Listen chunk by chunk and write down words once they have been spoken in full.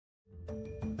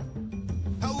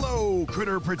Hello,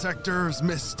 critter protectors.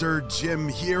 Mr. Jim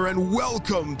here, and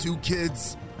welcome to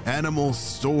Kids Animal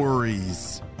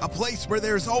Stories, a place where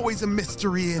there's always a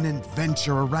mystery and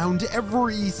adventure around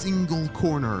every single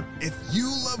corner. If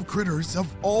you love critters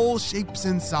of all shapes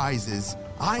and sizes,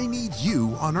 I need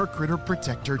you on our Critter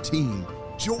Protector team.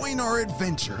 Join our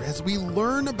adventure as we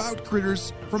learn about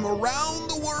critters from around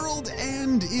the world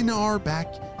and in our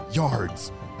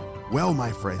backyards. Well,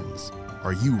 my friends,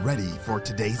 are you ready for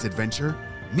today's adventure?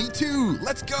 Me too!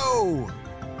 Let's go!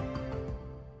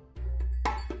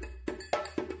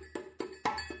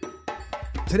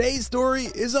 Today's story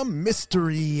is a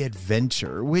mystery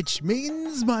adventure, which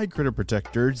means, my critter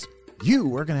protectors,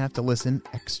 you are going to have to listen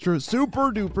extra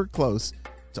super duper close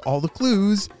to all the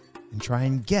clues and try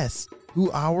and guess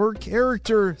who our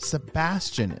character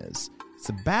Sebastian is.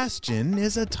 Sebastian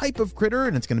is a type of critter,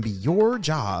 and it's going to be your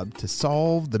job to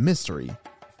solve the mystery.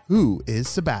 Who is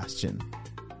Sebastian?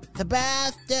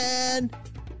 Sebastian!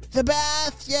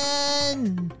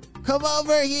 Sebastian! Come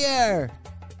over here!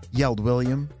 Yelled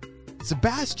William.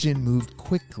 Sebastian moved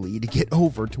quickly to get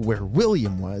over to where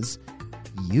William was.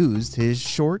 He used his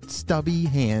short, stubby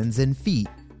hands and feet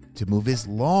to move his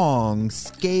long,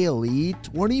 scaly,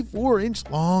 24-inch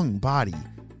long body.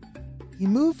 He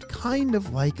moved kind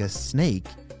of like a snake,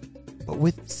 but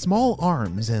with small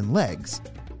arms and legs.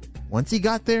 Once he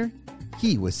got there,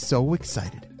 he was so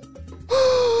excited.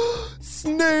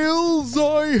 Snails!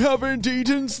 I haven't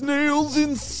eaten snails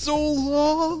in so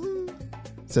long,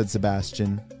 said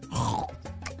Sebastian.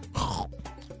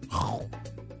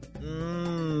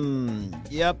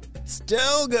 Yep,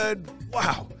 still good.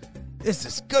 Wow, this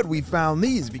is good we found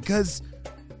these because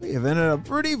we have ended up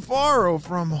pretty far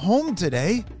from home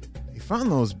today. We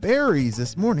found those berries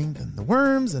this morning, then the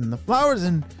worms and the flowers,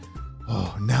 and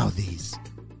now these.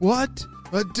 What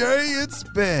a day it's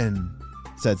been,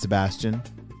 said Sebastian.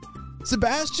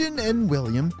 Sebastian and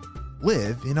William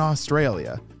live in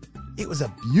Australia. It was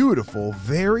a beautiful,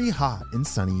 very hot and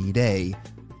sunny day.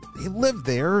 They lived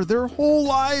there their whole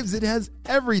lives. It has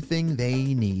everything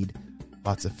they need.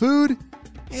 Lots of food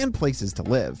and places to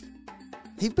live.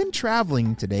 They've been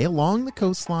traveling today along the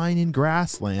coastline in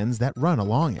grasslands that run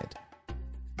along it.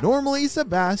 Normally,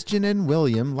 Sebastian and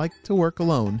William like to work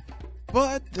alone,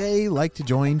 but they like to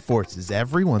join forces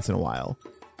every once in a while.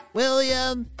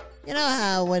 William, you know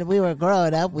how when we were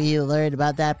growing up we learned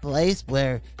about that place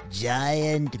where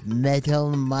giant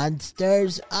metal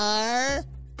monsters are?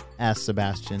 Asked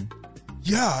Sebastian.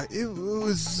 Yeah, it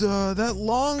was that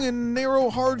long and narrow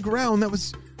hard ground that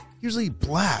was usually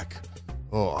black.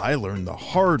 Oh, I learned the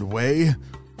hard way.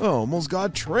 I almost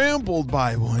got trampled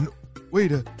by one.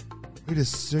 Wait a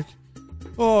sec.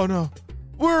 Oh no,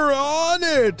 we're on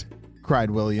it!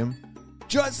 Cried William.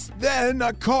 Just then,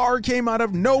 a car came out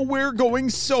of nowhere going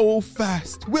so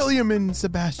fast. William and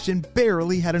Sebastian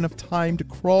barely had enough time to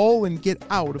crawl and get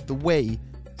out of the way.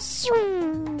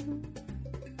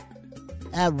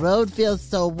 That road feels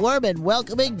so warm and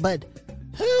welcoming, but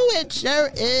who it sure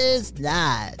is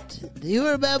not. Do you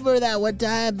remember that one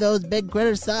time those big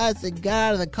critters saw us and got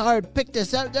out of the car and picked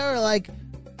us up? There were like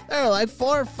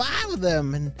 4 or 5 of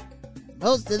them, and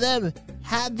most of them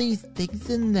had these things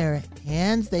in their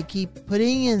hands they keep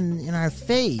putting in our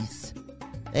face.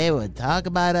 They would talk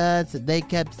about us, and they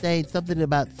kept saying something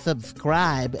about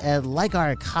subscribe and like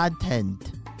our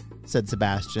content, said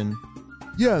Sebastian.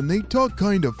 Yeah, and they talk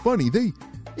kind of funny. They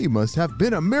must have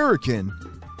been American,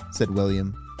 said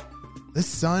William. The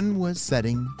sun was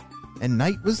setting, and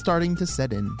night was starting to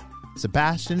set in.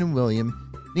 Sebastian and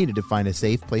William needed to find a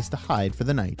safe place to hide for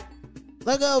the night.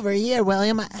 Look over here,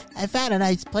 William. I found a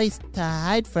nice place to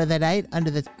hide for the night under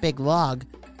this big log.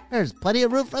 There's plenty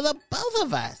of room for the both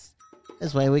of us.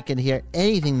 This way we can hear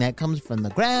anything that comes from the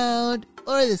ground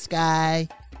or the sky,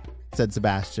 said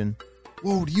Sebastian.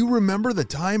 Whoa, do you remember the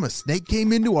time a snake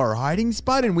came into our hiding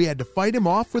spot and we had to fight him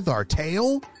off with our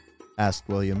tail? Asked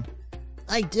William.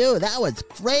 I do. That was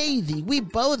crazy. We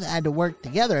both had to work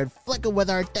together and flick him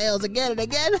with our tails again and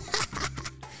again.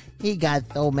 He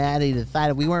got so mad he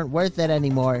decided we weren't worth it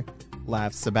anymore,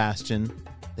 laughed Sebastian.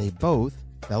 They both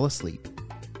fell asleep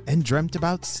and dreamt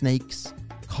about snakes,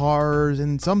 cars,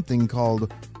 and something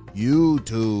called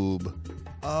YouTube.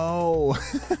 Oh,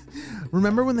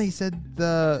 remember when they said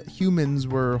the humans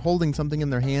were holding something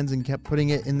in their hands and kept putting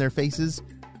it in their faces?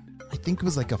 I think it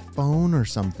was like a phone or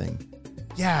something.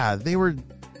 Yeah,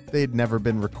 they'd never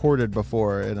been recorded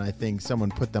before, and I think someone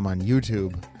put them on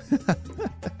YouTube.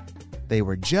 They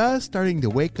were just starting to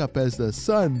wake up as the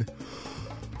sun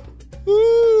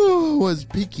was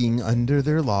peeking under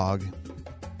their log.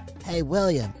 Hey,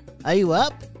 William, are you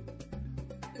up?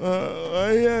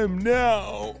 I am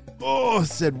now. Oh,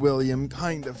 said William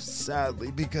kind of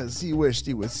sadly because he wished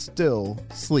he was still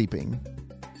sleeping.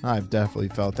 I've definitely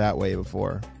felt that way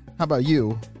before. How about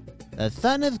you? The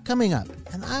sun is coming up,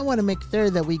 and I want to make sure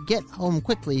that we get home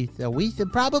quickly, so we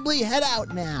should probably head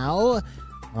out now.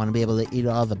 I want to be able to eat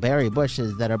all the berry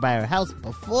bushes that are by our house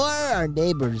before our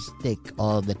neighbors take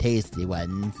all the tasty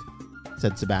ones,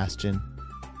 said Sebastian.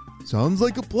 Sounds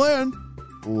like a plan.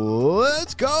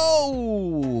 Let's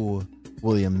go,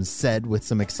 William said with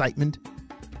some excitement.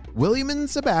 William and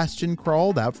Sebastian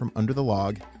crawled out from under the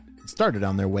log and started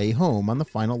on their way home on the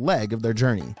final leg of their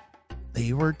journey.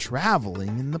 They were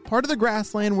traveling in the part of the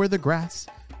grassland where the grass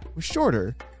was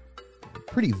shorter,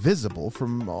 pretty visible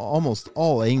from almost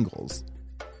all angles.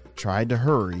 They tried to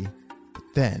hurry, but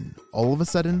then, all of a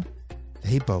sudden,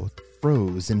 they both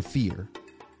froze in fear.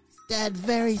 Stand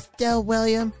very still,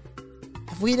 William.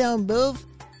 If we don't move,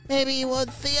 maybe he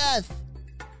won't see us.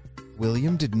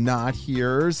 William did not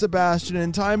hear Sebastian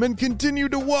in time and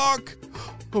continued to walk.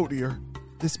 Oh dear,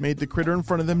 this made the critter in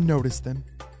front of them notice them.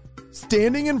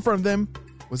 Standing in front of them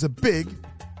was a big,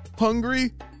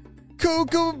 hungry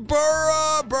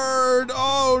kookaburra bird.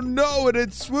 Oh no, it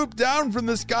had swooped down from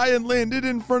the sky and landed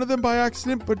in front of them by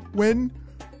accident. But when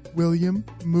William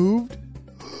moved,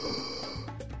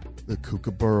 the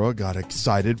kookaburra got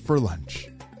excited for lunch.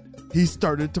 He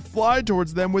started to fly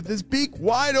towards them with his beak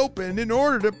wide open in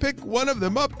order to pick one of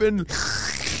them up and...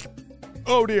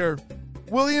 Oh dear.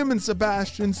 William and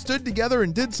Sebastian stood together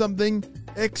and did something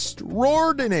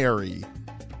extraordinary.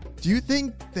 Do you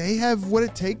think they have what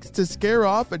it takes to scare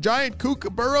off a giant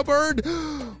kookaburra bird?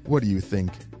 What do you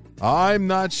think? I'm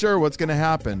not sure what's going to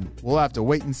happen. We'll have to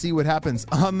wait and see what happens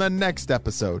on the next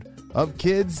episode of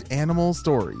Kids Animal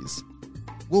Stories.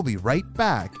 We'll be right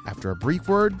back after a brief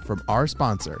word from our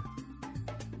sponsor.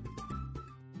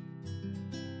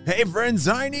 Hey friends,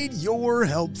 I need your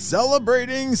help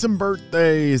celebrating some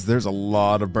birthdays. There's a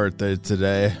lot of birthdays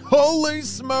today. Holy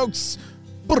smokes.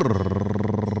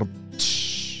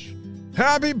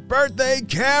 Happy birthday,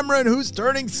 Cameron, who's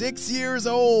turning 6 years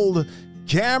old.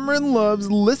 Cameron loves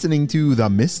listening to the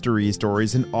mystery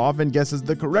stories and often guesses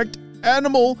the correct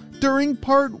animal during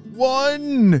part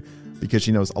 1. Because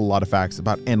she knows a lot of facts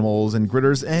about animals and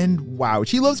critters, and wow,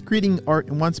 she loves creating art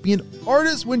and wants to be an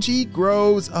artist when she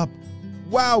grows up.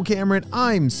 Wow, Cameron,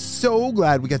 I'm so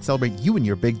glad we got to celebrate you and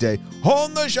your big day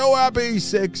on the show. Happy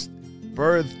 6th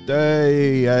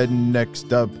birthday. And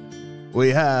next up, we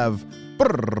have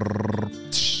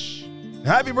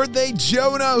happy birthday,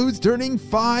 Jonah, who's turning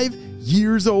 5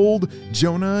 years old.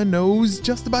 Jonah knows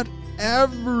just about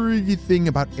everything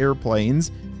about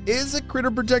airplanes, is a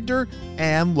critter protector,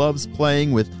 and loves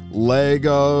playing with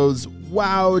Legos.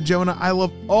 Wow, Jonah, I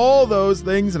love all those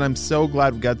things, and I'm so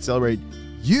glad we got to celebrate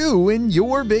you and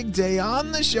your big day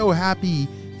on the show. Happy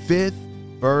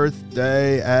 5th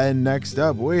birthday. And next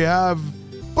up, we have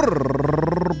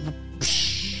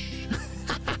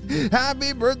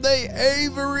happy birthday,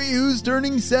 Avery, who's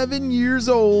turning 7 years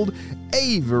old.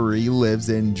 Avery lives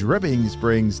in Dripping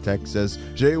Springs, Texas.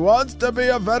 She wants to be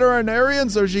a veterinarian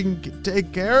so she can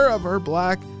take care of her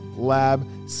black lab,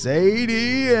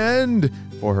 Sadie. And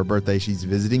for her birthday, she's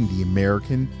visiting the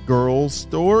American Girl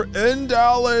store in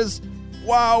Dallas.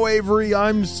 Wow, Avery,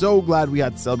 I'm so glad we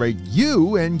got to celebrate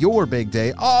you and your big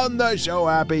day on the show.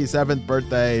 Happy 7th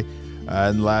birthday.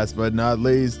 And last but not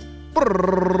least,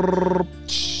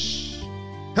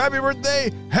 happy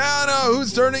birthday, Hannah,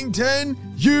 who's turning 10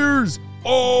 years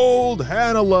old.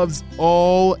 Hannah loves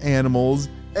all animals,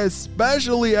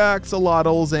 especially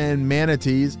axolotls and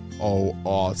manatees. Oh,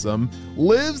 awesome.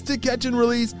 Lives to catch and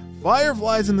release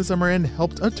fireflies in the summer and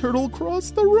helped a turtle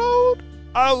cross the road.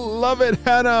 I love it,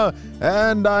 Hannah.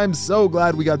 And I'm so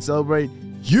glad we got to celebrate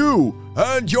you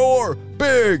and your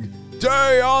big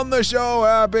day on the show.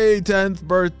 Happy 10th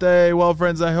birthday. Well,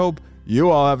 friends, I hope you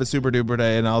all have a super duper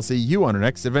day, and I'll see you on our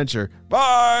next adventure.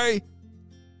 Bye.